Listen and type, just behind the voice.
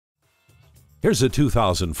Here's a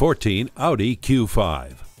 2014 Audi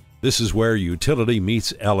Q5. This is where utility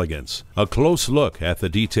meets elegance. A close look at the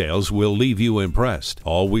details will leave you impressed.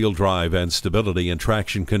 All-wheel drive and stability and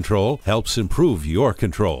traction control helps improve your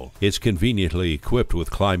control. It's conveniently equipped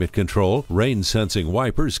with climate control, rain-sensing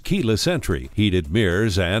wipers, keyless entry, heated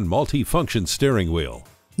mirrors, and multi-function steering wheel.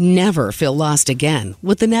 Never feel lost again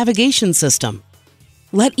with the navigation system.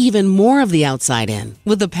 Let even more of the outside in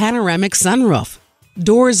with the panoramic sunroof.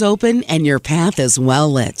 Doors open and your path is well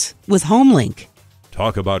lit with HomeLink.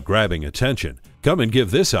 Talk about grabbing attention. Come and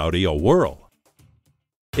give this Audi a whirl.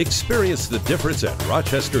 Experience the difference at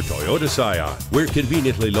Rochester Toyota Scion. We're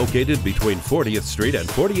conveniently located between 40th Street and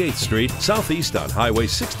 48th Street, southeast on Highway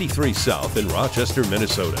 63 South in Rochester,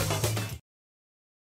 Minnesota.